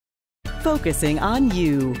Focusing on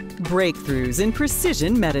you. Breakthroughs in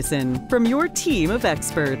precision medicine from your team of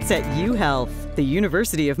experts at UHealth, the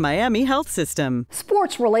University of Miami Health System.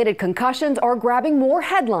 Sports-related concussions are grabbing more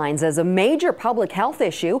headlines as a major public health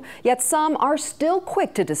issue, yet some are still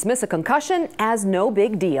quick to dismiss a concussion as no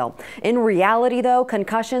big deal. In reality, though,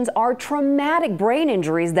 concussions are traumatic brain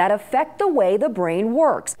injuries that affect the way the brain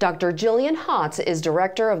works. Dr. Hotz is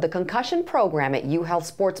director of the concussion program at UHealth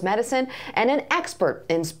Sports Medicine and an expert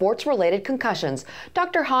in sports-related concussions.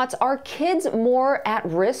 Dr. Hotz, are kids more at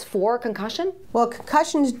risk for concussion? Well,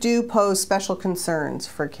 concussions do pose special concerns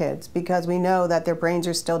for kids because we know that their brains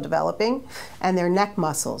are still developing and their neck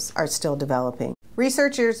muscles are still developing.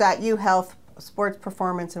 Researchers at UHealth Sports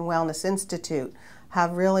Performance and Wellness Institute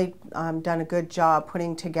have really done a good job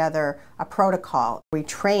putting together a protocol. We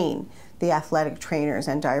train the athletic trainers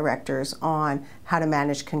and directors on how to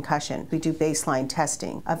manage concussion. We do baseline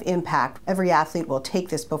testing of impact. Every athlete will take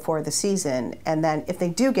this before the season, and then if they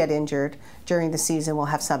do get injured during the season, we'll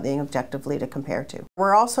have something objectively to compare to.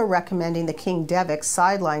 We're also recommending the King Devick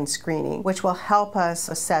sideline screening, which will help us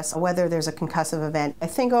assess whether there's a concussive event. I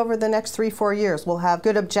think over the next 3-4 years, we'll have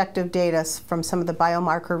good objective data from some of the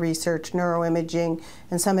biomarker research, neuroimaging,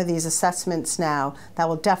 and some of these assessments now that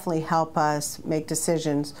will definitely help us make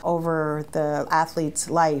decisions over the athlete's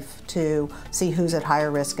life to see who's at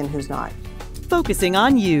higher risk and who's not. Focusing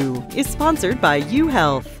on You is sponsored by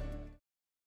UHealth.